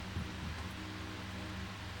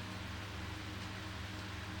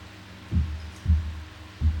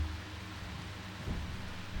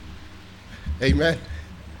Amen.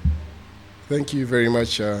 Thank you very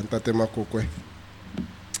much, Tate Makokwe.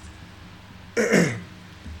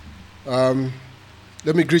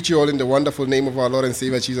 Let me greet you all in the wonderful name of our Lord and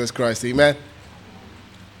Savior Jesus Christ. Amen.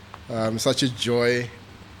 Such a joy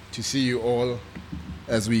to see you all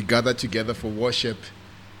as we gather together for worship,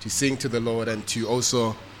 to sing to the Lord and to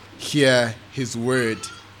also hear His word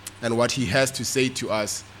and what He has to say to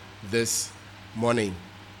us this morning.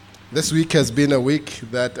 This week has been a week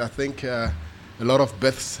that I think a lot of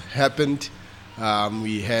births happened.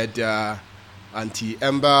 We had Auntie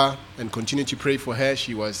Ember and continue to pray for her.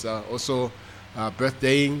 She was also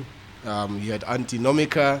birthdaying. We had Auntie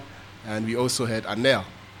Nomika and we also had Anel,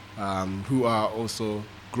 who are also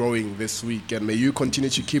growing this week. And may you continue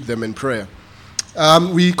to keep them in prayer.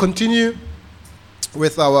 We continue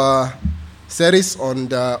with our series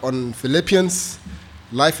on Philippians,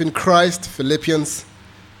 Life in Christ, Philippians,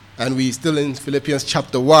 and we're still in Philippians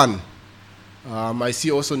chapter 1. I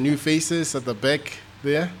see also new faces at the back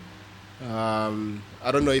there.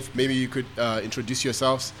 I don't know if maybe you could introduce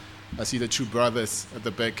yourselves. I see the two brothers at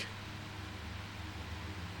the back.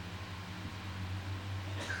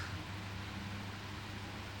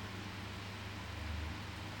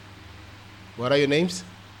 What are your names?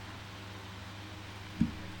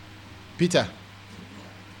 Peter.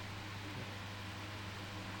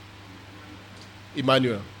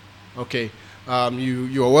 Emmanuel. Okay.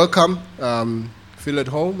 You are welcome. Feel at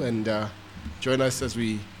home and join us as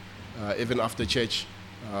we, even after church,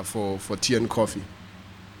 for tea and coffee.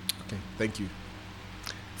 Okay, thank you.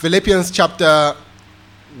 Philippians chapter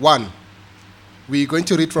 1. We're going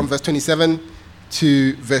to read from verse 27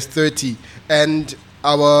 to verse 30. And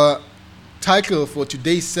our title for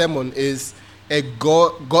today's sermon is A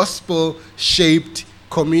Gospel-Shaped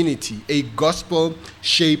Community. A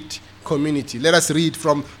Gospel-Shaped Community. Let us read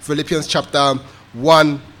from Philippians chapter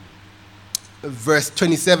 1, verse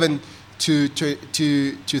 27 to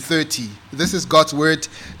 30. This is God's word.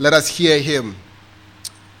 Let us hear Him.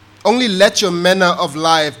 Only let your manner of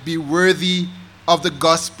life be worthy of the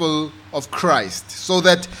gospel of Christ, so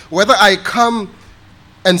that whether I come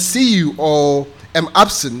and see you or am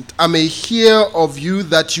absent, I may hear of you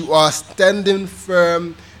that you are standing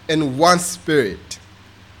firm in one spirit,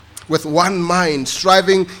 with one mind,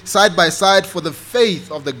 striving side by side for the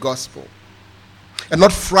faith of the gospel, and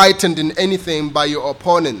not frightened in anything by your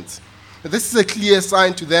opponents. This is a clear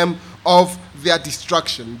sign to them of their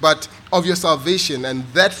destruction, but of your salvation, and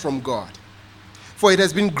that from God. For it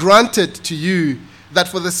has been granted to you that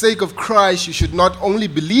for the sake of Christ you should not only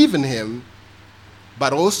believe in Him,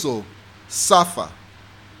 but also suffer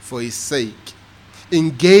for His sake,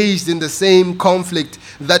 engaged in the same conflict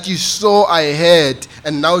that you saw I had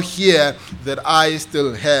and now hear that I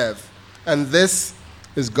still have. And this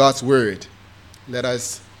is God's word. Let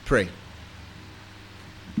us pray.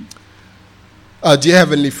 Our dear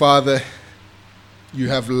Heavenly Father, you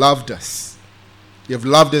have loved us. You have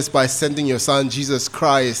loved us by sending your Son, Jesus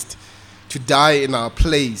Christ, to die in our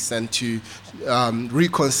place and to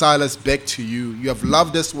reconcile us back to you. You have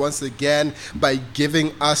loved us once again by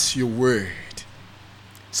giving us your word,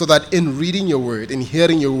 so that in reading your word, in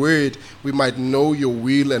hearing your word, we might know your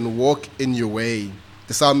will and walk in your way.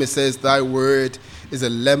 The psalmist says, thy word is a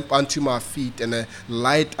lamp unto my feet and a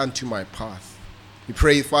light unto my path. We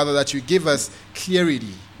pray, Father, that you give us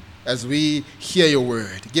clarity as we hear your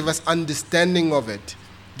word. Give us understanding of it.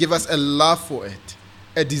 Give us a love for it,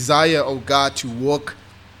 a desire, oh God, to walk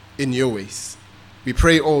in your ways. We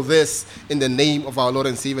pray all this in the name of our Lord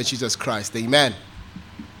and Savior Jesus Christ. Amen.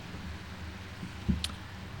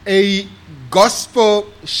 A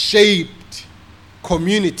gospel-shaped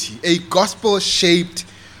community. A gospel-shaped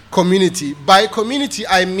community. By community,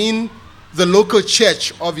 I mean the local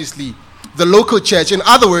church, obviously. The local church. In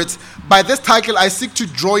other words, by this title, I seek to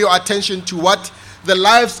draw your attention to what the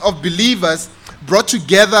lives of believers brought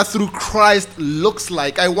together through Christ looks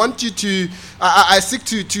like. I want you to, I seek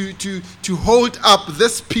to hold up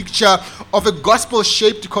this picture of a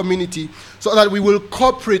gospel-shaped community so that we will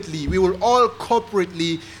all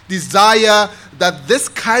corporately desire that this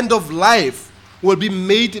kind of life will be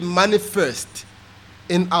made manifest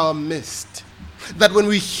in our midst. That when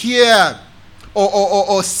we hear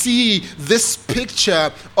or see this picture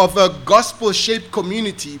of a gospel-shaped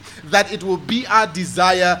community, that it will be our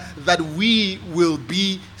desire that we will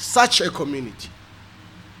be such a community.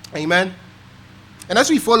 Amen? And as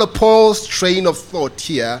we follow Paul's train of thought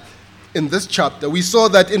here in this chapter, we saw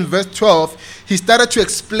that in verse 12, he started to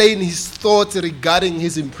explain his thoughts regarding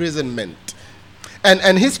his imprisonment.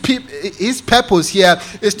 And his purpose here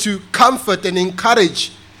is to comfort and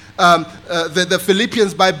encourage the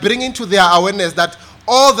Philippians by bringing to their awareness that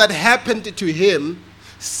all that happened to him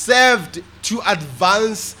served to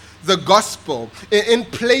advance the gospel in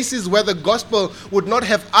places where the gospel would not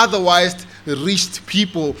have otherwise reached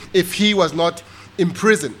people if he was not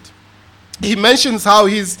imprisoned. He mentions how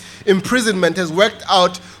his imprisonment has worked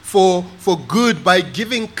out for good by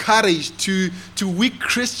giving courage to weak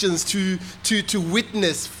Christians to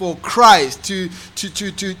witness for Christ, to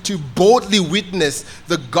boldly witness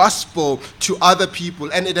the gospel to other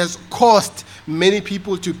people. And it has caused many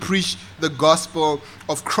people to preach the gospel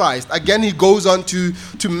of Christ. Again, he goes on to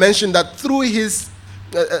mention that through his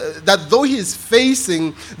that though he is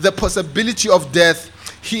facing the possibility of death,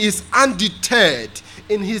 he is undeterred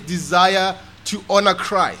in his desire to honor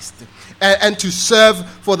Christ and to serve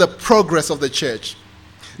for the progress of the church.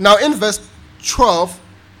 Now, in verse 12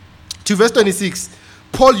 to verse 26,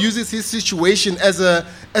 Paul uses his situation as a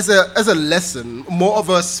lesson, more of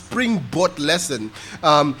a springboard lesson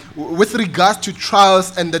with regards to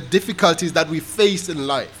trials and the difficulties that we face in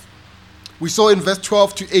life. We saw in verse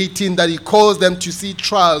 12 to 18 that he calls them to see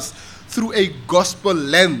trials through a gospel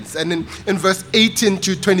lens. And in verse 18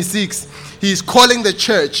 to 26, he is calling the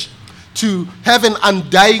church to have an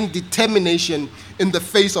undying determination in the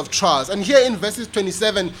face of trials. And here in verses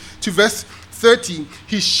 27 to verse 30,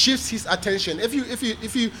 he shifts his attention.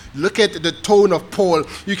 If you look at the tone of Paul,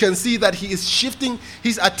 you can see that he is shifting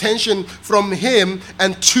his attention from him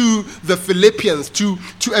and to the Philippians to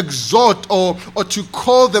exhort or to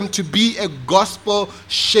call them to be a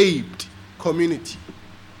gospel-shaped community.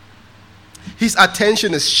 His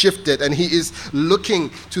attention is shifted and he is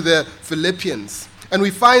looking to the Philippians. And we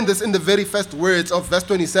find this in the very first words of verse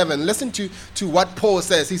 27. Listen to what Paul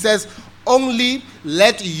says. He says, "Only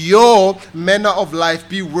let your manner of life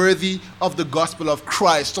be worthy of the gospel of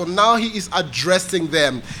Christ." So now he is addressing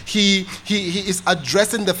them. He is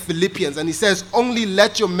addressing the Philippians, and he says, "Only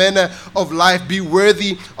let your manner of life be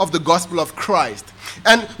worthy of the gospel of Christ."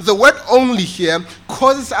 And the word "only" here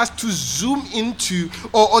causes us to zoom into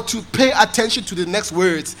or to pay attention to the next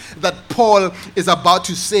words that Paul is about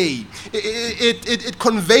to say. It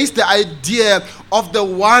conveys the idea of the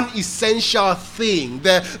one essential thing,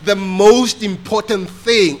 the most important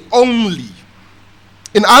thing, only.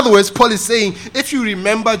 In other words, Paul is saying, if you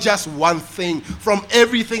remember just one thing from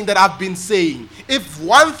everything that I've been saying, if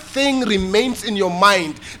one thing remains in your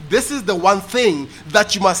mind, this is the one thing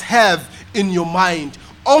that you must have in your mind.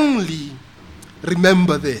 Only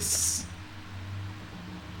remember this.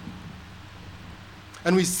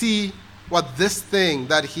 And we see what this thing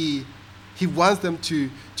that he wants them to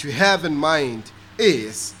have in mind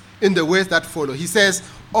is in the words that follow. He says,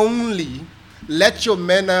 "Only let your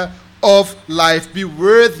manner of life be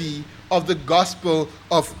worthy of the gospel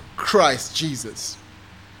of Christ Jesus."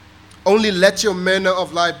 Only let your manner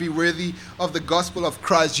of life be worthy of the gospel of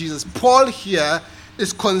Christ Jesus. Paul here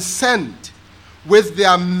is concerned with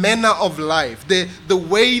their manner of life, the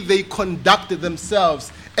way they conducted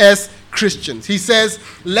themselves as Christians. He says,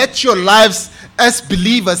 let your lives as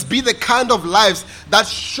believers be the kind of lives that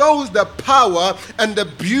shows the power and the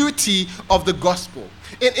beauty of the gospel.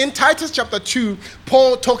 In Titus chapter 2,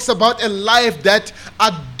 Paul talks about a life that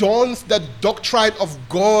adorns the doctrine of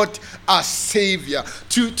God as Savior.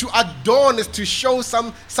 To adorn is to show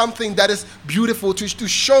something that is beautiful, to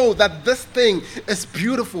show that this thing is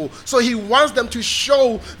beautiful. So he wants them to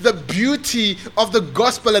show the beauty of the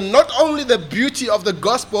gospel, and not only the beauty of the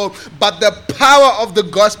gospel, but the power of the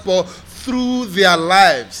gospel through their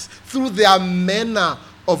lives, through their manner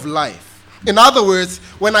of life. In other words,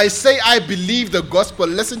 when I say I believe the gospel,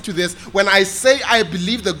 listen to this. When I say I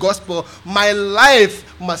believe the gospel, my life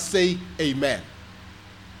must say amen.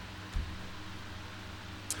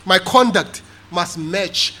 My conduct must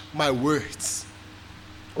match my words.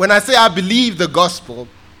 When I say I believe the gospel,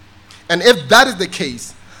 and if that is the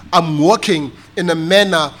case, I'm walking in a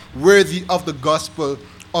manner worthy of the gospel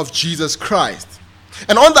of Jesus Christ.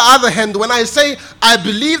 And on the other hand, when I say I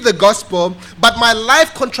believe the gospel, but my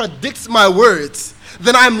life contradicts my words,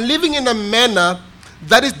 then I'm living in a manner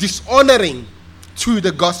that is dishonoring to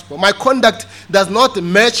the gospel. My conduct does not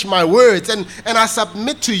match my words. And I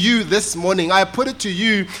submit to you this morning, I put it to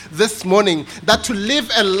you this morning, that to live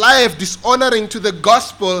a life dishonoring to the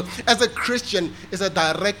gospel as a Christian is a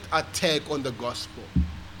direct attack on the gospel.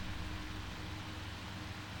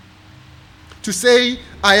 To say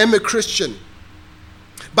I am a Christian,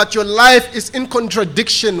 but your life is in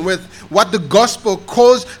contradiction with what the gospel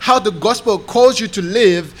calls, how the gospel calls you to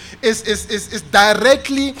live, is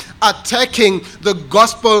directly attacking the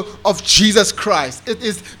gospel of Jesus Christ. It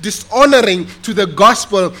is dishonoring to the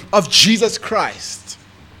gospel of Jesus Christ.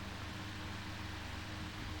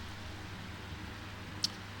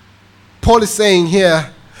 Paul is saying here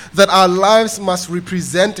that our lives must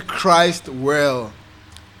represent Christ well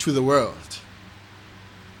to the world.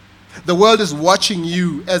 The world is watching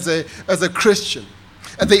you as a Christian,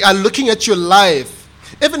 and they are looking at your life,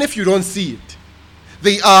 even if you don't see it.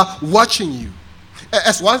 They are watching you.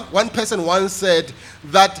 As one person once said,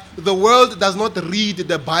 that the world does not read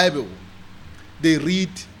the Bible, they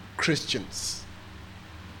read Christians.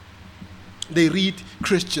 They read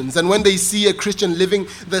Christians, and when they see a Christian living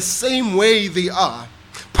the same way they are,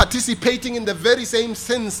 participating in the very same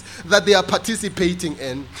sins that they are participating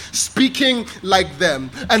in, speaking like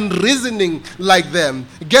them, and reasoning like them,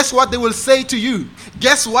 guess what they will say to you?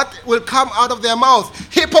 Guess what will come out of their mouth?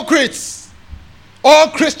 Hypocrites! All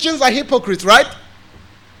Christians are hypocrites, right?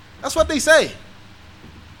 That's what they say.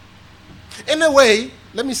 In a way,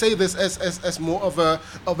 let me say this as more of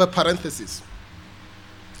a parenthesis.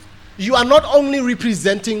 You are not only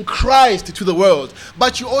representing Christ to the world,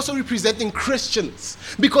 but you're also representing Christians.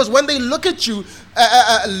 Because when they look at you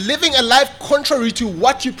living a life contrary to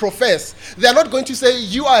what you profess, they're not going to say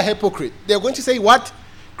you are a hypocrite. They're going to say what?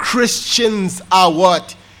 Christians are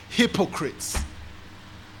what? Hypocrites.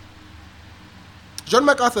 John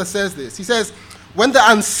MacArthur says this. He says, when the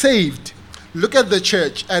unsaved look at the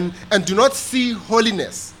church and do not see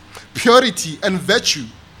holiness, purity, and virtue,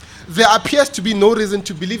 there appears to be no reason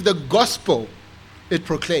to believe the gospel it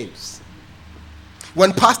proclaims.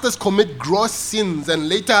 When pastors commit gross sins and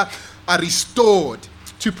later are restored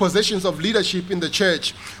to positions of leadership in the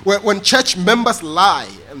church, when church members lie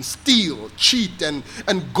and steal, cheat, and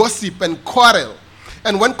gossip and quarrel,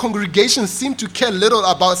 and when congregations seem to care little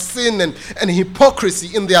about sin and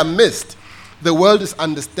hypocrisy in their midst, the world is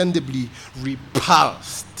understandably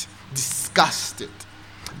repulsed, disgusted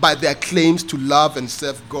by their claims to love and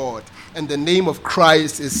serve God. And the name of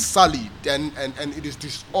Christ is sullied and it is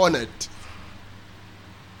dishonored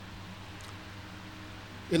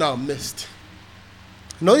in our midst.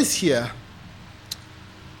 Notice here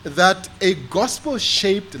that a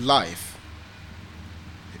gospel-shaped life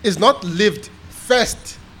is not lived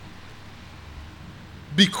first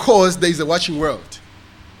because there is a watching world.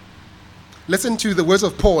 Listen to the words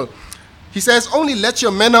of Paul. He says, only let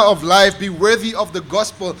your manner of life be worthy of the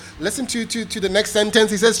gospel. Listen to the next sentence.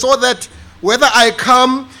 He says, so that whether I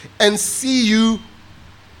come and see you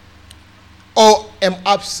or am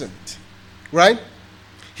absent. Right?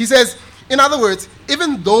 He says, in other words,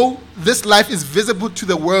 even though this life is visible to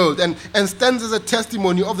the world and stands as a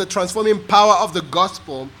testimony of the transforming power of the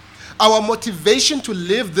gospel, our motivation to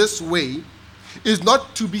live this way is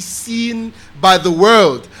not to be seen by the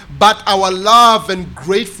world, but our love and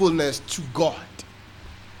gratefulness to God.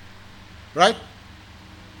 Right?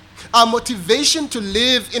 Our motivation to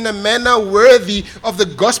live in a manner worthy of the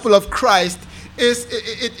gospel of Christ is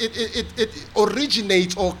it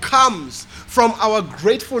originates or comes from our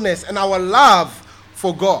gratefulness and our love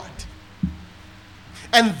for God.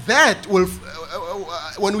 And that will,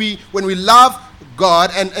 when we love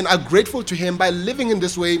God and are grateful to Him by living in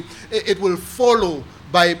this way, it will follow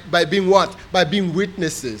by being what? By being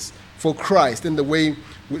witnesses for Christ in the way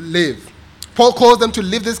we live. Paul calls them to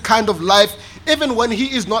live this kind of life even when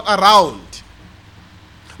He is not around,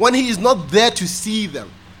 when He is not there to see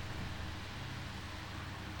them.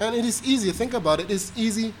 And it is easy, think about it, it's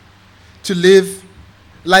easy to live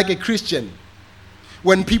like a Christian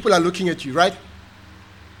when people are looking at you, right?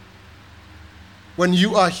 When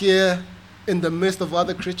you are here in the midst of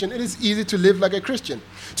other Christians, it is easy to live like a Christian,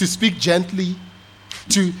 to speak gently,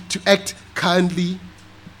 to act kindly,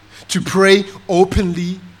 to pray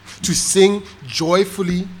openly, to sing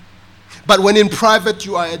joyfully. But when in private,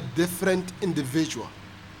 you are a different individual.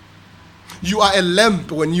 You are a lamb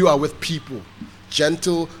when you are with people,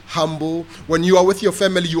 gentle, humble. When you are with your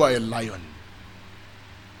family, you are a lion.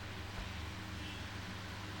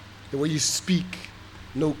 The way you speak,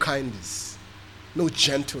 no kindness, no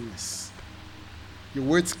gentleness. Your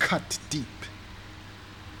words cut deep.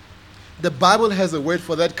 The Bible has a word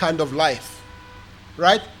for that kind of life,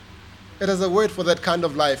 right? It has a word for that kind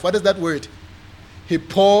of life. What is that word?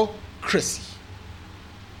 Hypocrisy.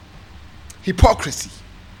 Hypocrisy.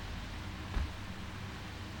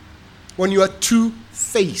 When you are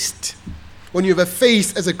two-faced. When you have a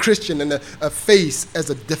face as a Christian and a face as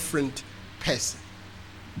a different person.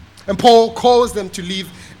 And Paul calls them to live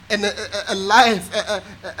a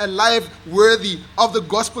life worthy of the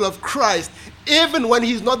gospel of Christ, even when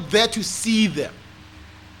He's not there to see them.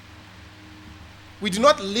 We do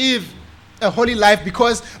not live a holy life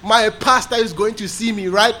because my pastor is going to see me,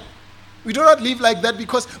 right? We do not live like that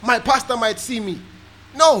because my pastor might see me.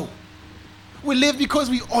 No. We live because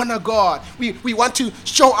we honor God. We want to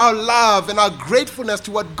show our love and our gratefulness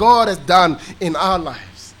to what God has done in our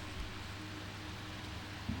lives.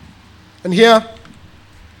 And here,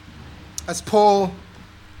 as Paul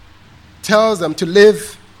tells them to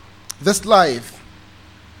live this life,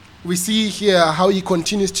 we see here how he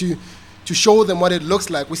continues to show them what it looks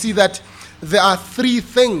like. We see that there are three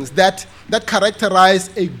things that characterize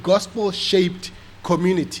a gospel-shaped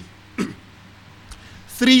community.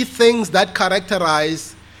 Three things that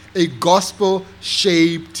characterize a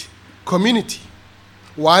gospel-shaped community.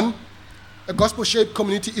 One, a gospel-shaped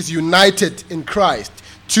community is united in Christ.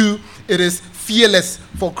 Two, it is fearless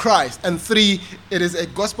for Christ. And three, it is a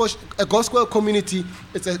gospel community.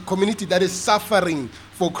 It's a community that is suffering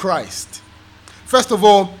for Christ. First of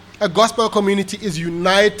all, a gospel community is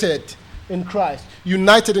united in Christ.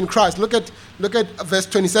 United in Christ. Look at verse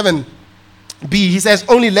 27b. He says,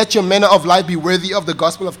 "Only let your manner of life be worthy of the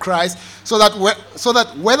gospel of Christ, so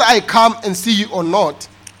that whether I come and see you or not,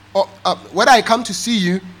 or whether I come to see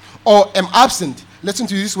you or am absent," listen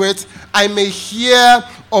to these words, "I may hear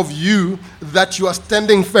of you that you are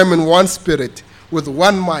standing firm in one spirit, with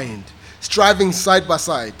one mind, striving side by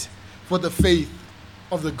side for the faith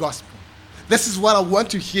of the gospel." This is what I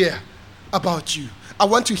want to hear about you. I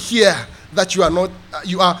want to hear that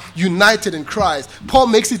you are united in Christ. Paul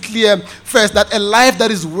makes it clear first that a life that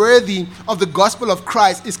is worthy of the gospel of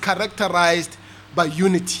Christ is characterized by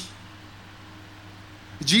unity.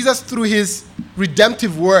 Jesus, through his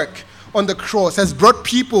redemptive work on the cross, has brought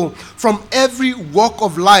people from every walk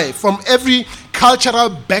of life, from every cultural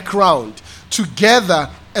background, together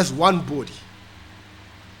as one body.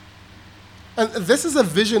 And this is a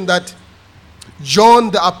vision that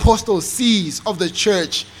John the Apostle sees of the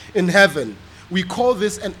church in heaven. We call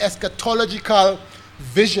this an eschatological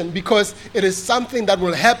vision because it is something that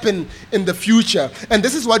will happen in the future. And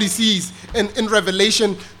this is what he sees in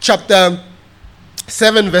Revelation chapter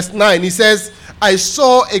 7 verse 9. He says, "I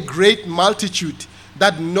saw a great multitude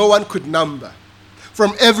that no one could number,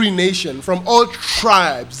 from every nation, from all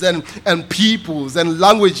tribes and peoples and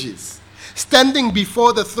languages, standing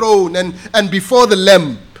before the throne and before the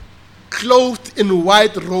Lamb, clothed in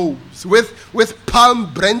white robes, with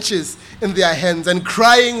palm branches in their hands, and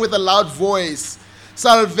crying with a loud voice,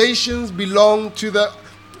 Salvation belongs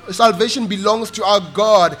to our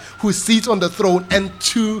God who sits on the throne and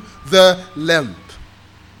to the Lamb."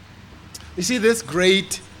 You see, this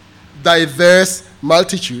great, diverse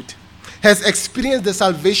multitude has experienced the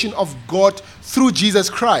salvation of God through Jesus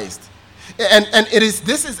Christ. And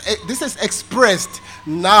this is expressed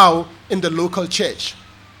now in the local church.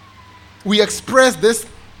 We express this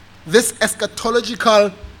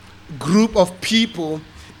eschatological group of people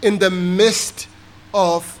in the midst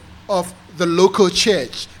of the local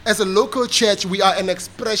church. As a local church, we are an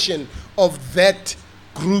expression of that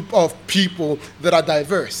group of people that are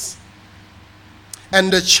diverse.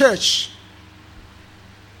 And the church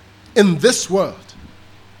in this world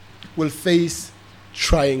will face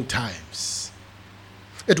trying times.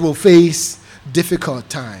 It will face difficult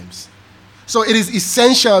times. So it is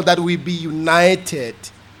essential that we be united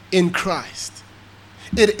in Christ.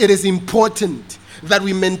 It is important that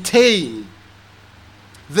we maintain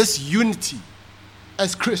this unity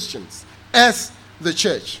as Christians, as the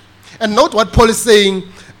church. And note what Paul is saying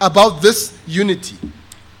about this unity.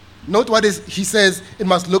 Note what he says it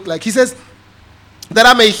must look like. He says, "That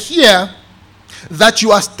I may hear that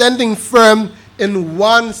you are standing firm in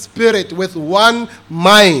one spirit, with one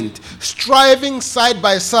mind, striving side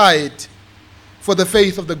by side for the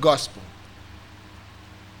faith of the gospel."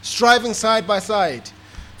 Striving side by side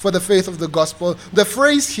for the faith of the gospel. The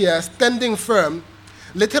phrase here, standing firm,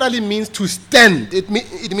 literally means to stand. It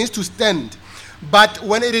means to stand. But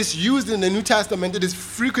when it is used in the New Testament, it is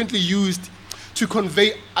frequently used to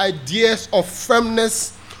convey ideas of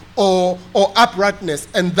firmness or uprightness.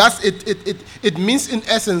 And thus it means in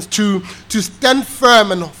essence to stand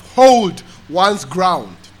firm and hold one's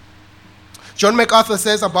ground. John MacArthur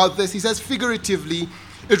says about this, he says figuratively,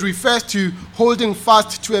 it refers to holding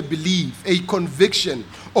fast to a belief, a conviction,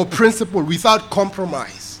 or principle without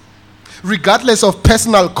compromise, regardless of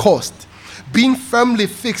personal cost. Being firmly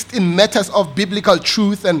fixed in matters of biblical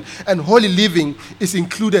truth and holy living is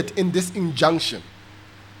included in this injunction.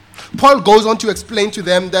 Paul goes on to explain to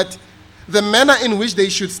them that the manner in which they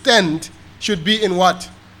should stand should be in what?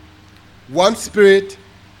 One spirit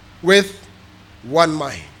with one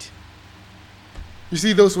mind. You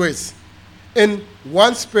see those words? In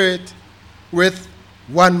one spirit with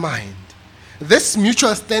one mind. This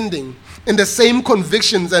mutual standing in the same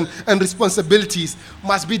convictions and responsibilities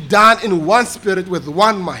must be done in one spirit with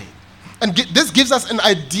one mind. And this gives us an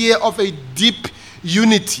idea of a deep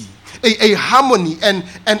unity, a harmony, and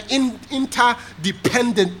an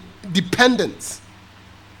interdependence.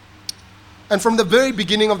 And from the very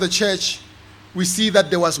beginning of the church, we see that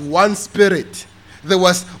there was one spirit, there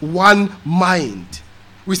was one mind.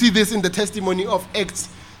 We see this in the testimony of Acts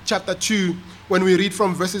chapter 2, when we read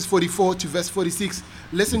from verses 44 to verse 46.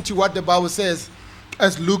 Listen to what the Bible says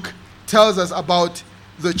as Luke tells us about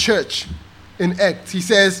the church in Acts. He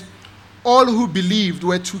says, all who believed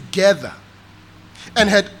were together and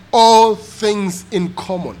had all things in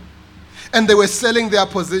common. And they were selling their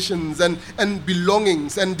possessions and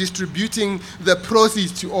belongings and distributing the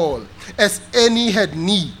proceeds to all, as any had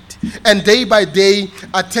need. And day by day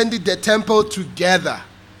attended the temple together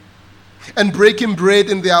and breaking bread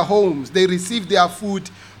in their homes. They received their food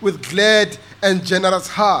with glad and generous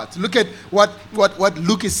hearts. Look at what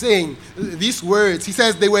Luke is saying. These words, he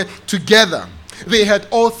says they were together. They had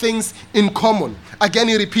all things in common. Again,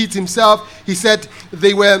 he repeats himself. He said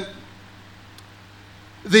they were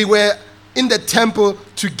in the temple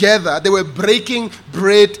together. They were breaking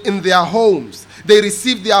bread in their homes. They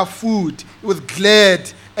received their food with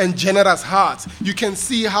glad and generous hearts. You can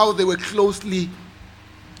see how they were closely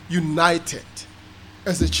united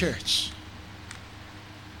as a church.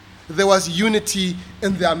 There was unity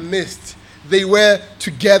in their midst. They were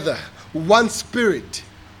together, one spirit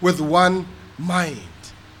with one mind.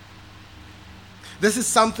 This is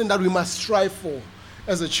something that we must strive for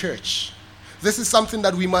as a church. This is something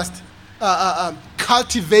that we must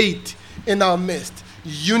cultivate in our midst.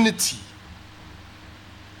 Unity.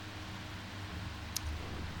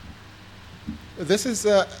 This is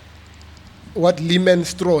what Lehman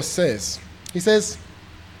Strauss says. He says,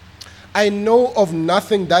 I know of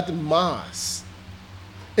nothing that mars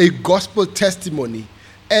a gospel testimony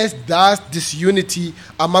as does disunity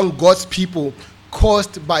among God's people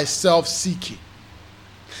caused by self-seeking.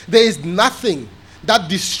 There is nothing that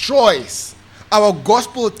destroys our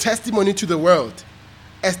gospel testimony to the world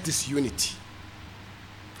as disunity.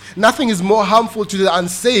 Nothing is more harmful to the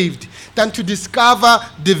unsaved than to discover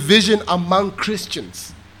division among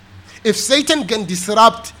Christians. If Satan can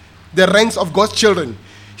disrupt the ranks of God's children,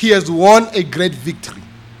 he has won a great victory.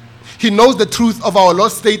 He knows the truth of our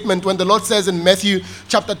Lord's statement when the Lord says in Matthew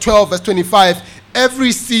chapter 12, verse 25,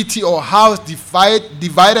 every city or house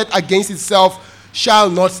divided against itself shall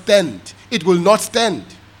not stand. It will not stand.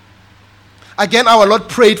 Again, our Lord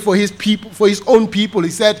prayed for his people, for his own people. He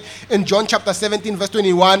said in John chapter 17, verse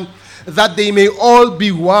 21, that they may all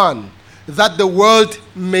be one, that the world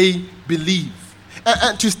may believe.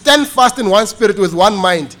 And to stand fast in one spirit with one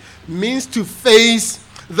mind means to face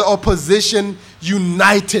the opposition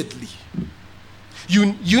unitedly.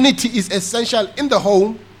 Unity is essential in the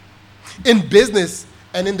home, in business,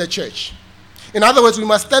 and in the church. In other words, we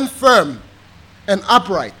must stand firm and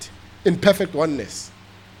upright in perfect oneness.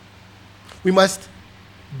 We must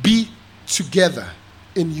be together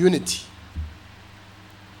in unity.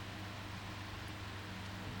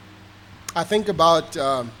 I think about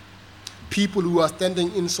people who are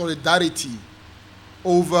standing in solidarity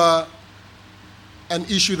over an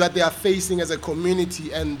issue that they are facing as a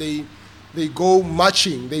community, and they go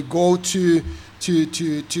marching, they go to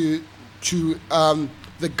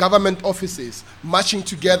the government offices, marching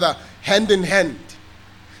together, hand in hand,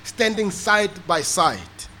 standing side by side.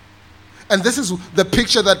 And this is the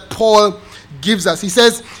picture that Paul gives us. He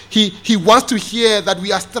says he wants to hear that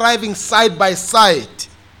we are striving side by side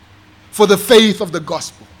for the faith of the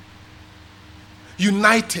gospel.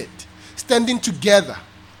 United, standing together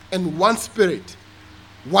in one spirit,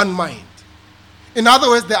 one mind. In other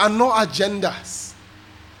words, there are no agendas.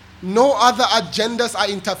 No other agendas are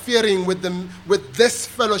interfering with this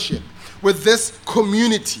fellowship, with this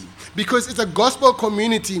community. Because it's a gospel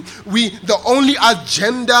community, the only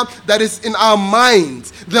agenda that is in our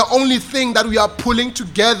minds, the only thing that we are pulling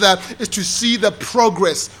together is to see the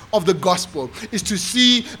progress of the gospel, is to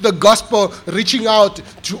see the gospel reaching out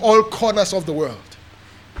to all corners of the world.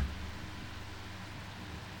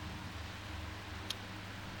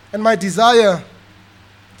 And my desire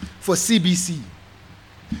for CBC,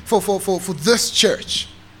 for this church,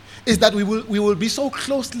 is that we will be so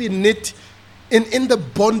closely knit in the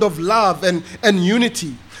bond of love and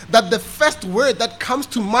unity, that the first word that comes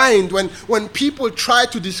to mind when people try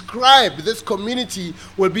to describe this community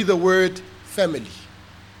will be the word family.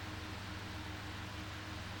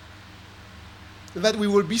 That we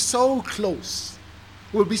will be so close,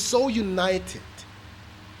 we'll be so united,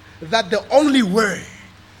 that the only word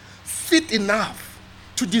fit enough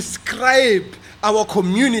to describe our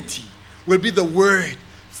community will be the word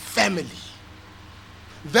family.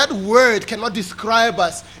 That word cannot describe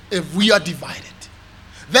us if we are divided.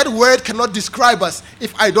 That word cannot describe us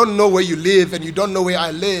if I don't know where you live and you don't know where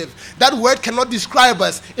I live. That word cannot describe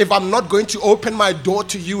us if I'm not going to open my door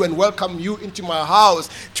to you and welcome you into my house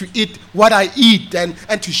to eat what I eat and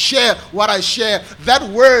to share what I share. That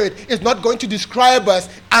word is not going to describe us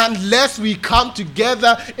unless we come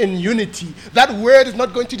together in unity. That word is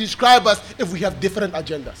not going to describe us if we have different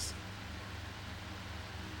agendas.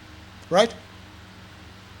 Right?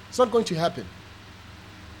 It's not going to happen.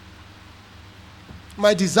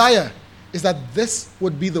 My desire is that this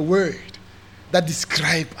would be the word that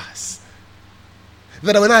describes us.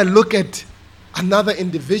 That when I look at another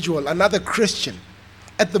individual, another Christian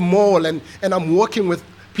at the mall, and I'm working with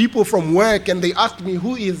people from work and they ask me,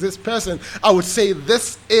 who is this person? I would say,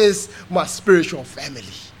 this is my spiritual family.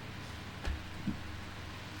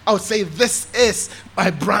 I would say, this is my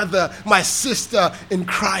brother, my sister in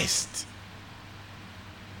Christ.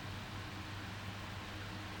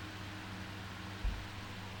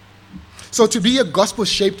 So to be a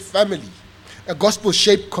gospel-shaped family, a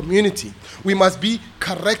gospel-shaped community, we must be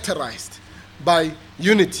characterized by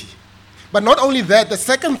unity. But not only that, the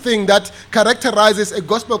second thing that characterizes a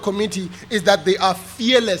gospel community is that they are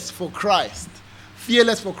fearless for Christ.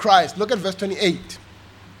 Fearless for Christ. Look at verse 28.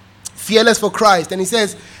 Fearless for Christ. And he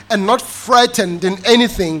says, and not frightened in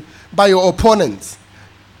anything by your opponents.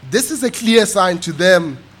 This is a clear sign to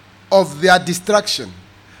them of their destruction,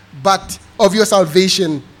 but of your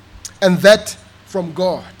salvation, and that from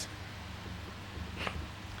God.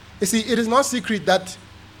 You see, it is no secret that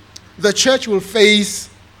the church will face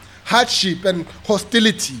hardship and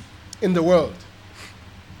hostility in the world.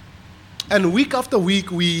 And week after week,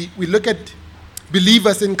 we look at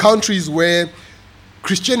believers in countries where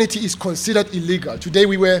Christianity is considered illegal. Today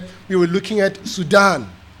we were looking at Sudan,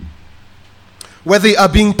 where they are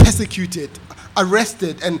being persecuted,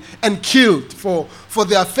 arrested, and killed for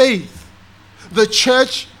their faith. The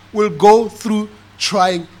church will go through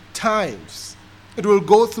trying times. It will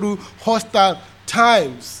go through hostile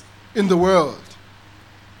times in the world.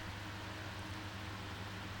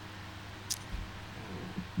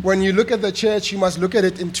 When you look at the church, you must look at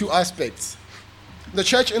it in two aspects. The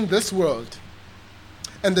church in this world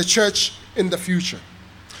and the church in the future.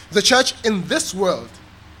 The church in this world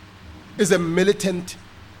is a militant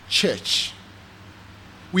church.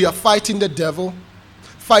 We are fighting the devil,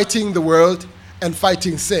 fighting the world, and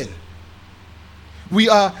fighting sin. We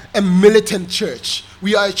are a militant church.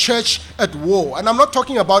 We are a church at war. And I'm not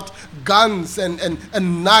talking about guns and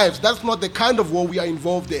knives. That's not the kind of war we are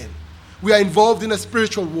involved in. We are involved in a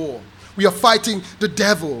spiritual war. We are fighting the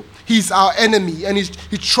devil. He's our enemy, and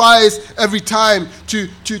he tries every time to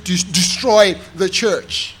destroy the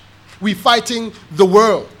church. We're fighting the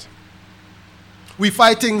world. We're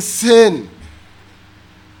fighting sin.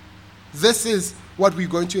 This is what we're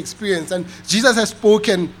going to experience. And Jesus has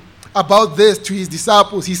spoken about this to his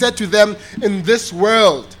disciples. He said to them, in this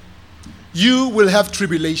world, you will have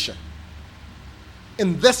tribulation.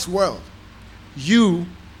 In this world, you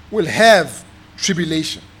will have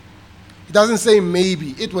tribulation. It doesn't say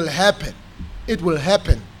maybe. It will happen. It will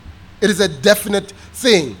happen. It is a definite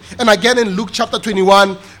thing. And again in Luke chapter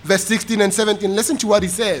 21, verse 16 and 17, listen to what he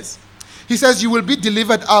says. He says, you will be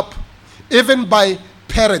delivered up even by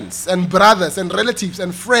parents and brothers and relatives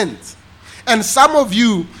and friends. And some of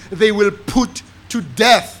you, they will put to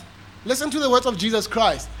death. Listen to the words of Jesus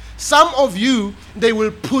Christ. Some of you, they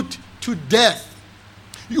will put to death.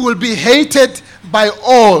 You will be hated by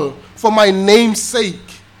all for my name's sake.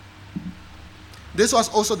 This was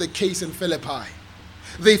also the case in Philippi.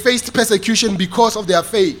 They faced persecution because of their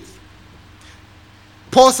faith.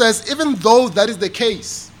 Paul says, even though that is the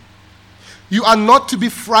case, you are not to be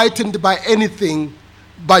frightened by anything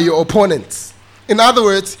by your opponents. In other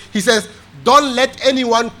words, he says, don't let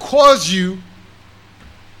anyone cause you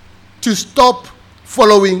to stop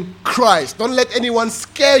following Christ. Don't let anyone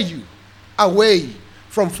scare you away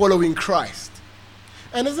from following Christ.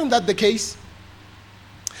 And isn't that the case?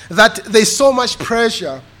 That there's so much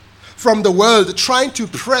pressure from the world trying to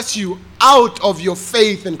press you out of your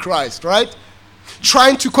faith in Christ, right?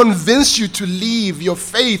 Trying to convince you to leave your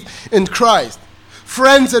faith in Christ.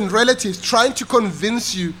 Friends and relatives trying to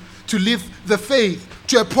convince you to leave the faith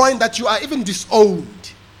to a point that you are even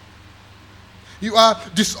disowned. You are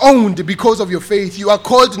disowned because of your faith. You are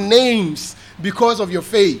called names because of your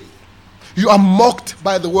faith. You are mocked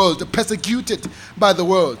by the world, persecuted by the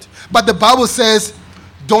world. But the Bible says,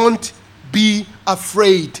 don't be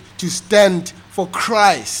afraid to stand for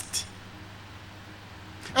Christ.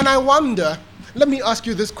 And I wonder, let me ask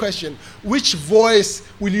you this question. Which voice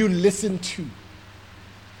will you listen to?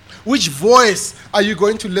 Which voice are you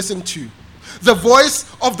going to listen to? The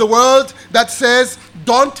voice of the world that says,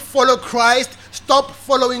 don't follow Christ, stop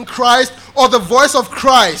following Christ, or the voice of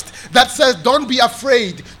Christ that says, don't be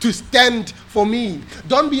afraid to stand for me.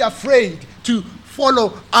 Don't be afraid to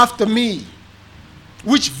follow after me.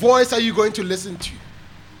 Which voice are you going to listen to?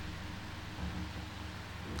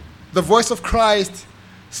 The voice of Christ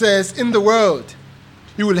says, in the world,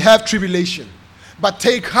 you will have tribulation, but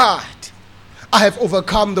take heart, I have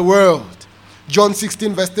overcome the world. John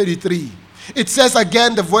 16, verse 33. It says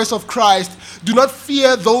again, the voice of Christ, do not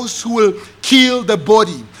fear those who will kill the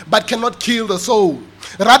body, but cannot kill the soul.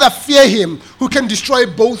 Rather fear him who can destroy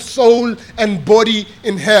both soul and body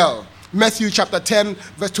in hell. Matthew chapter 10,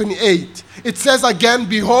 verse 28. It says again,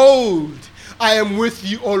 behold, I am with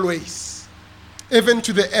you always, even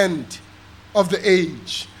to the end of the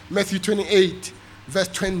age. Matthew 28, verse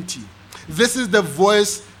 20. This is the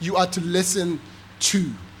voice you are to listen to,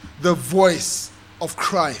 the voice of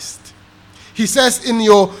Christ. He says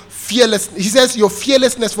your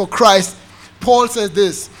fearlessness for Christ. Paul says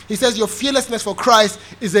this. He says your fearlessness for Christ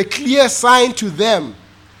is a clear sign to them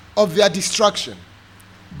of their destruction,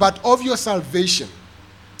 but of your salvation,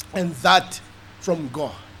 and that from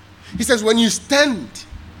God. He says when you stand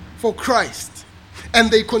for Christ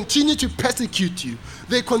and they continue to persecute you,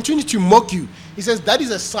 they continue to mock you, he says that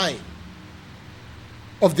is a sign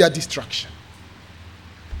of their destruction.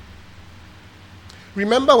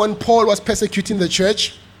 Remember when Paul was persecuting the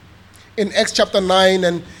church in Acts chapter 9,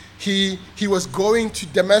 and he was going to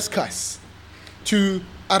Damascus to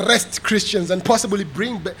arrest Christians and possibly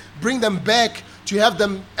bring them back to have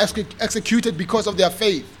them executed because of their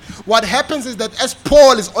faith. What happens is that as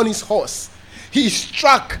Paul is on his horse, he is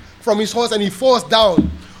struck from his horse and he falls down.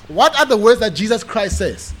 What are the words that Jesus Christ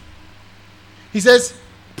says? He says,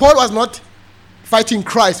 Paul was not fighting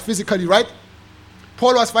Christ physically, right?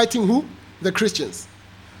 Paul was fighting who? The Christians.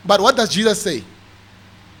 But what does Jesus say?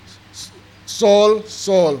 Saul,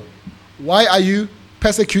 Saul, why are you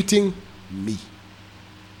persecuting me?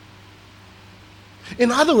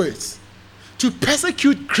 In other words, to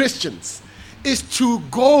persecute Christians is to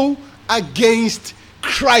go against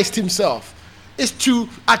Christ himself, is to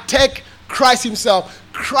attack Christ himself.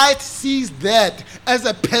 Christ sees that as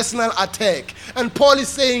a personal attack. And Paul is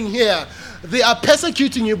saying here, they are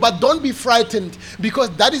persecuting you, but don't be frightened, because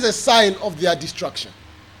that is a sign of their destruction.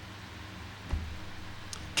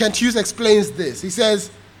 Kent Hughes explains this. He says,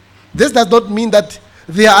 this does not mean that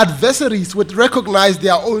their adversaries would recognize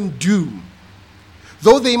their own doom,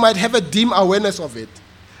 though they might have a dim awareness of it,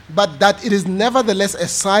 but that it is nevertheless a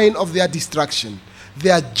sign of their destruction,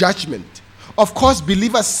 their judgment. Of course,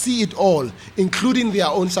 believers see it all, including their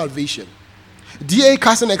own salvation. D.A.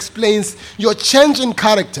 Carson explains, your change in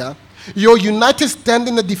character, your united stand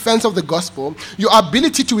in the defense of the gospel, your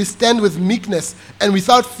ability to withstand with meekness and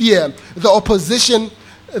without fear the opposition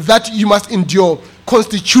that you must endure,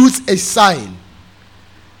 constitutes a sign.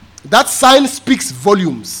 That sign speaks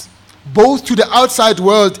volumes, both to the outside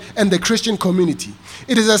world and the Christian community.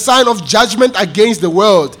 It is a sign of judgment against the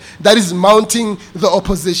world that is mounting the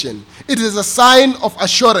opposition. It is a sign of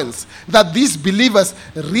assurance that these believers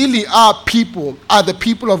really are the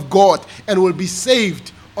people of God, and will be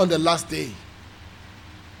saved on the last day.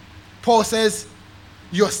 Paul says,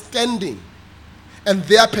 your standing and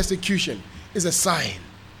their persecution is a sign.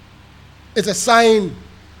 It's a sign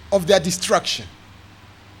of their destruction.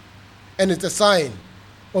 And it's a sign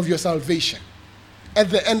of your salvation. At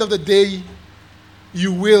the end of the day,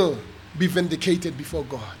 you will be vindicated before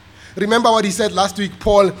God. Remember what he said last week,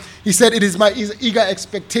 Paul? He said, it is my eager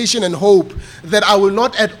expectation and hope that I will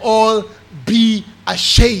not at all be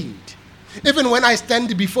ashamed. Even when I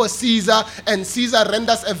stand before Caesar and Caesar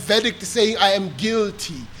renders a verdict saying I am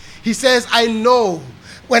guilty, he says, I know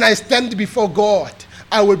when I stand before God,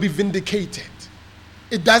 I will be vindicated.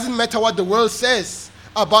 It doesn't matter what the world says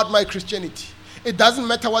about my Christianity. It doesn't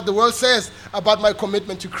matter what the world says about my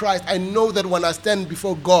commitment to Christ. I know that when I stand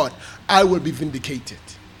before God, I will be vindicated.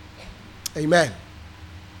 Amen.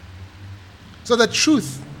 So this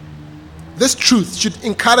truth should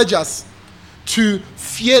encourage us to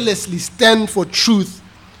fearlessly stand for truth,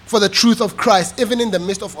 for the truth of Christ, even in the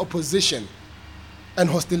midst of opposition and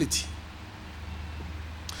hostility.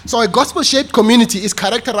 So a gospel-shaped community is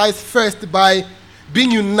characterized first by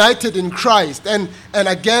being united in Christ, and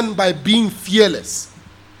again by being fearless.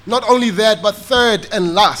 Not only that, but third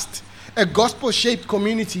and last, a gospel-shaped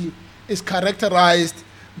community is characterized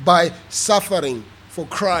by suffering for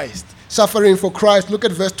Christ. Suffering for Christ. Look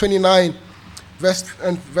at verse 29, verse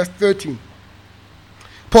 13.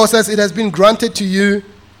 Paul says, it has been granted to you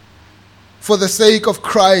for the sake of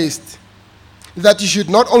Christ that you should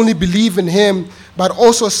not only believe in him, but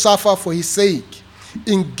also suffer for his sake,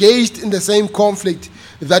 engaged in the same conflict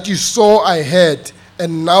that you saw I had,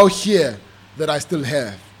 and now hear that I still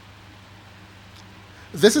have.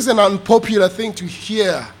 This is an unpopular thing to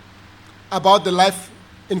hear about the life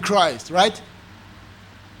in Christ, right?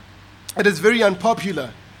 It is very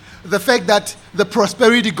unpopular. The fact that the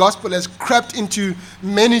prosperity gospel has crept into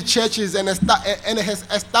many churches and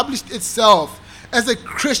has established itself as a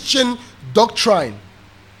Christian doctrine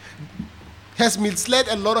has misled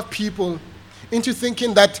a lot of people into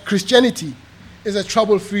thinking that Christianity is a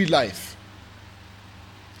trouble-free life.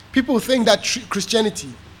 People think that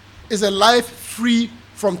Christianity is a life free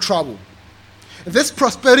from trouble. This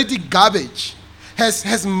prosperity garbage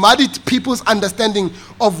has muddied people's understanding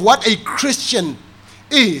of what a Christian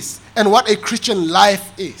is and what a Christian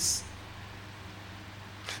life is.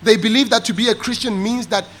 They believe that to be a Christian means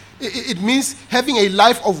that it means having a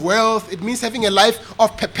life of wealth, it means having a life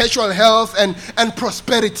of perpetual health and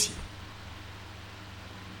prosperity.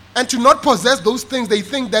 And to not possess those things, they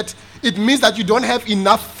think that it means that you don't have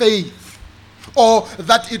enough faith or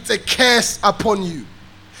that it's a curse upon you.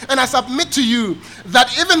 And I submit to you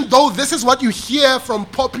that even though this is what you hear from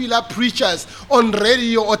popular preachers on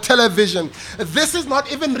radio or television, this is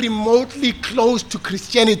not even remotely close to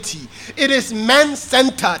Christianity. It is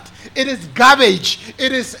man-centered. It is garbage.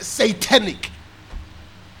 It is satanic.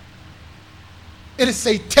 It is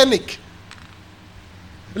satanic.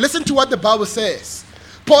 Listen to what the Bible says.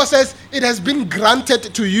 Paul says, it has been granted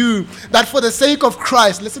to you that for the sake of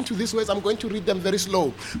Christ, listen to these words, I'm going to read them very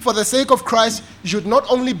slow. For the sake of Christ, you should not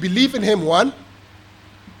only believe in him, one.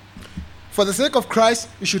 For the sake of Christ,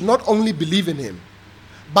 you should not only believe in him,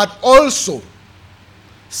 but also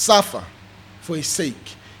suffer for his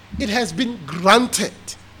sake. It has been granted.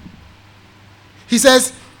 He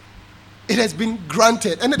says, it has been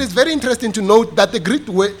granted. And it is very interesting to note that the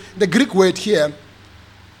Greek word here,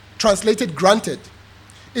 translated granted,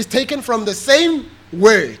 is taken from the same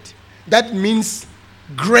word that means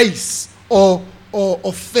grace or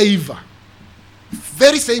favor.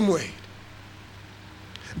 Very same word.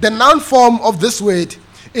 The noun form of this word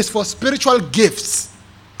is for spiritual gifts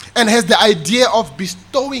and has the idea of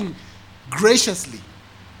bestowing graciously.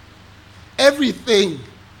 Everything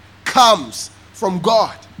comes from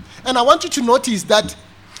God. And I want you to notice that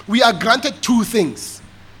we are granted two things.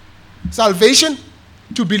 Salvation,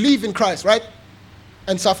 to believe in Christ, right?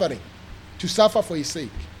 And suffering, to suffer for his sake.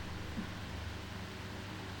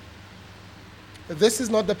 This is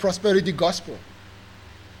not the prosperity gospel.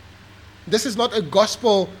 This is not a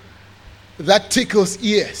gospel that tickles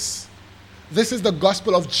ears. This is the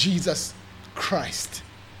gospel of Jesus Christ.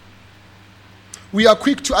 We are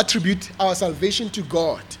quick to attribute our salvation to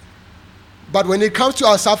God. But when it comes to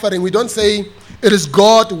our suffering, we don't say it is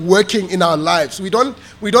God working in our lives. We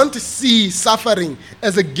don't see suffering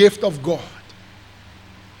as a gift of God.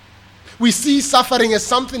 We see suffering as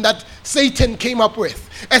something that Satan came up with,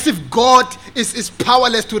 as if God is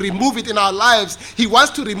powerless to remove it in our lives. He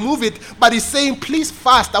wants to remove it, but he's saying, please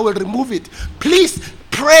fast, I will remove it. Please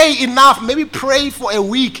pray enough, maybe pray for a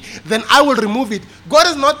week, then I will remove it. God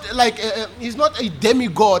is not like, he's not a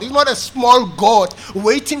demigod. He's not a small God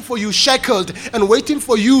waiting for you shackled and waiting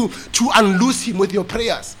for you to unloose him with your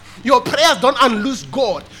prayers. Your prayers don't unloose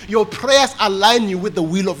God. Your prayers align you with the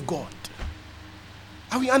will of God.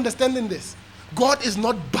 Are we understanding this? God is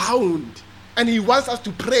not bound, and he wants us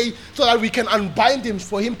to pray so that we can unbind him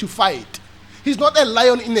for him to fight. He's not a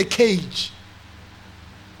lion in a cage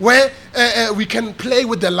where we can play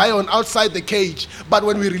with the lion outside the cage, but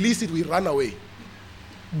when we release it, we run away.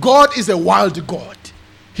 God is a wild God.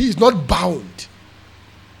 He is not bound.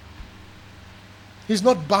 He's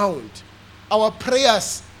not bound. Our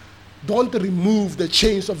prayers don't remove the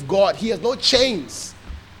chains of God. He has no chains.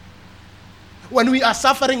 When we are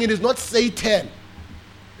suffering, it is not Satan.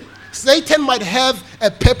 Satan might have a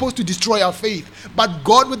purpose to destroy our faith, but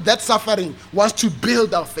God with that suffering wants to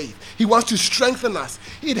build our faith. He wants to strengthen us.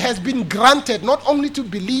 It has been granted not only to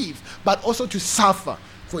believe, but also to suffer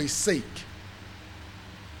for his sake.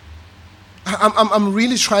 I'm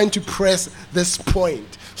really trying to press this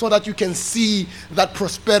point so that you can see that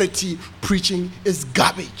prosperity preaching is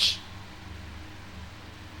garbage.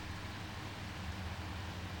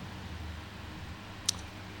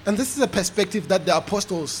 And this is a perspective that the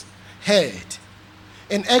apostles had.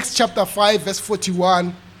 In Acts chapter 5, verse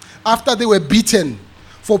 41, after they were beaten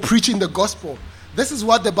for preaching the gospel, this is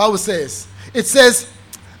what the Bible says. It says,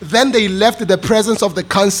 then they left the presence of the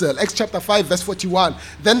council. Acts chapter 5, verse 41.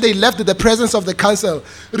 Then they left the presence of the council,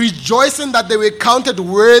 rejoicing that they were counted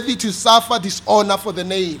worthy to suffer dishonor for the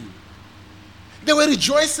name. They were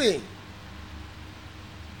rejoicing.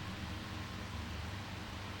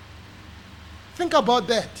 Think about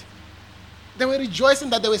that. They were rejoicing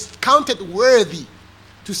that they were counted worthy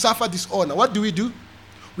to suffer dishonor. What do?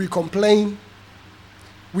 We complain.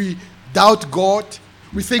 We doubt God.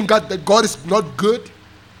 We think that God is not good.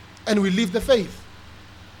 And we leave the faith.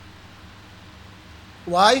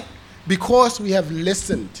 Why? Because we have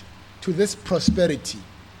listened to this prosperity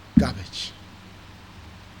garbage.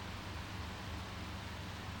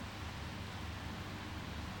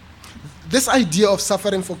 This idea of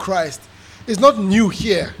suffering for Christ is not new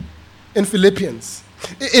here in Philippians.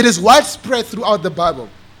 It is widespread throughout the Bible.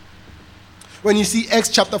 When you see Acts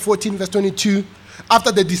chapter 14, verse 22,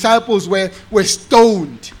 after the disciples were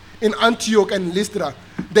stoned in Antioch and Lystra,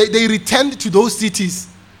 they returned to those cities,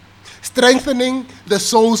 strengthening the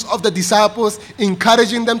souls of the disciples,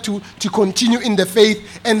 encouraging them to continue in the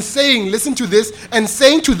faith, and saying, listen to this, and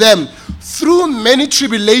saying to them, through many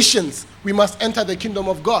tribulations, we must enter the kingdom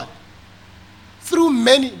of God.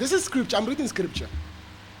 This is scripture, I'm reading scripture.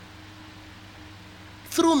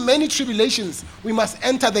 Through many tribulations, we must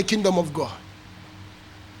enter the kingdom of God.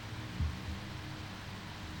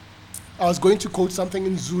 I was going to quote something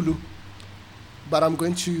in Zulu, but I'm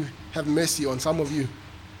going to have mercy on some of you.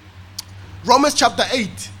 Romans chapter 8,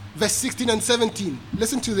 verse 16 and 17.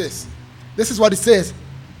 Listen to this. This is what it says.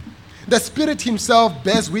 The Spirit himself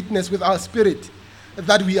bears witness with our spirit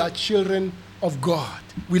that we are children of God.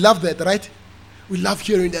 We love that, right? We love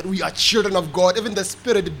hearing that we are children of God. Even the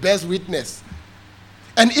Spirit bears witness.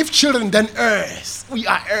 And if children, then heirs. We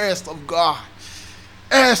are heirs of God.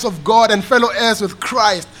 Heirs of God and fellow heirs with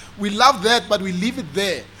Christ. We love that, but we leave it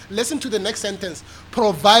there. Listen to the next sentence.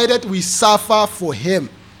 Provided we suffer for him.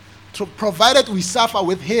 Provided we suffer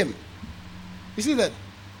with him. You see that?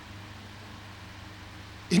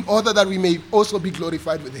 In order that we may also be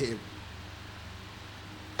glorified with him.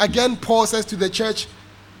 Again, Paul says to the church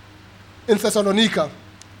in Thessalonica,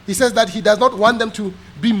 he says that he does not want them to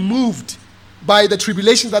be moved by the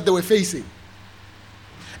tribulations that they were facing.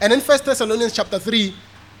 And in 1 Thessalonians chapter 3,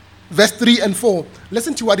 verse 3 and 4,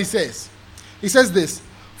 listen to what he says. He says this,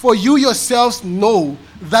 for you yourselves know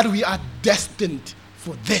that we are destined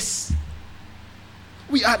for this.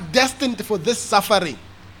 We are destined for this suffering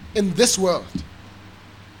in this world.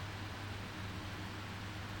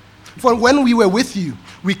 For when we were with you,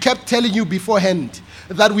 we kept telling you beforehand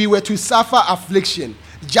that we were to suffer affliction,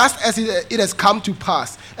 just as it has come to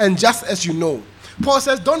pass, and just as you know. Paul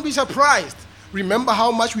says, don't be surprised. Remember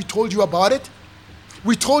how much we told you about it?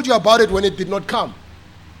 We told you about it when it did not come.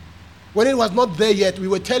 When it was not there yet, we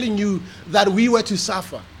were telling you that we were to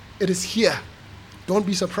suffer. It is here. Don't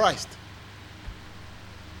be surprised.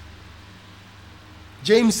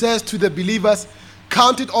 James says to the believers,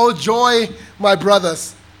 count it all joy, my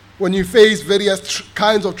brothers, when you face various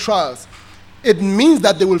kinds of trials. It means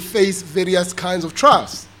that they will face various kinds of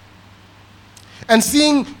trials. And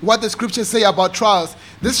seeing what the scriptures say about trials,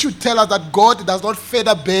 this should tell us that God does not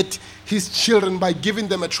feather bed his children by giving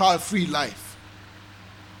them a trial-free life.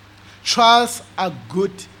 Trials are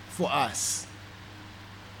good for us.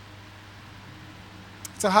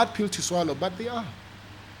 It's a hard pill to swallow, but they are.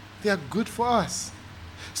 They are good for us.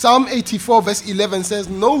 Psalm 84 verse 11 says,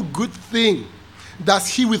 no good thing does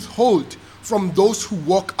he withhold from those who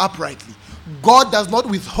walk uprightly. God does not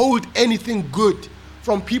withhold anything good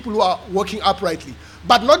from people who are walking uprightly,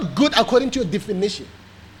 but not good according to your definition.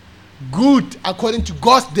 Good according to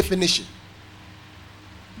God's definition.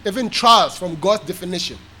 Even trials from God's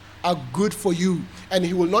definition are good for you, and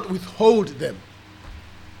he will not withhold them.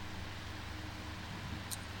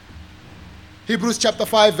 Hebrews chapter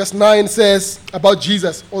 5 verse 9 says about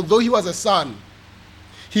Jesus, although he was a son,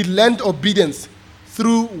 he learned obedience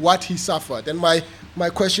through what he suffered. And my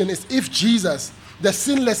question is, if Jesus, the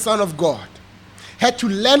sinless Son of God, had to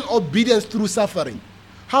learn obedience through suffering,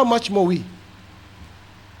 how much more we?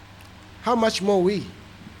 How much more we?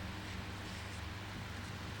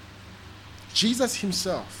 Jesus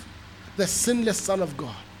himself, the sinless Son of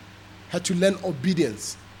God, had to learn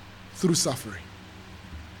obedience through suffering.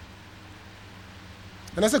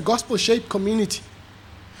 And as a gospel-shaped community,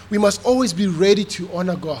 we must always be ready to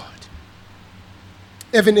honor God,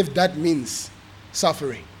 even if that means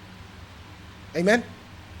suffering. Amen?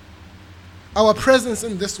 Our presence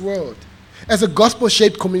in this world as a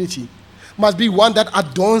gospel-shaped community must be one that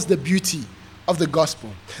adorns the beauty of the gospel,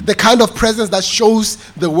 the kind of presence that shows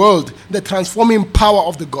the world the transforming power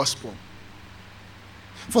of the gospel.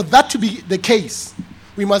 For that to be the case,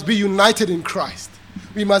 we must be united in Christ.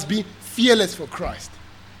 We must be fearless for Christ.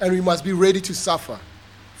 And we must be ready to suffer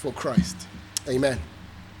for Christ. Amen.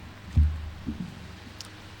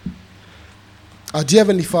 Our dear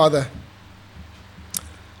Heavenly Father,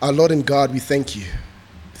 our Lord and God, we thank you.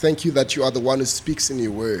 Thank you that you are the one who speaks in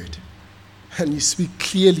your word, and you speak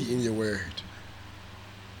clearly in your word.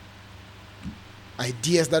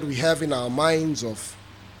 Ideas that we have in our minds of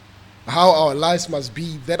how our lives must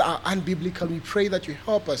be that are unbiblical, we pray that you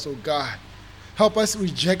help us, oh God. Help us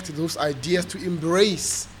reject those ideas to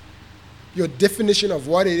embrace your definition of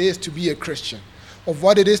what it is to be a Christian, of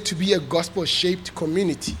what it is to be a gospel-shaped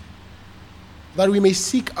community, that we may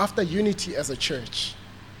seek after unity as a church.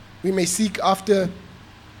 We may seek after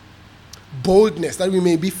boldness, that we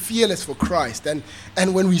may be fearless for Christ,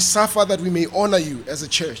 and when we suffer, that we may honor you as a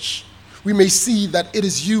church. We may see that it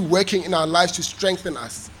is you working in our lives to strengthen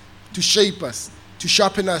us, to shape us, to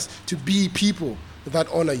sharpen us, to be people that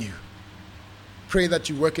honor you. Pray that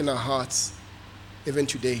you work in our hearts even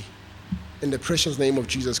today. In the precious name of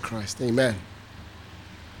Jesus Christ, amen.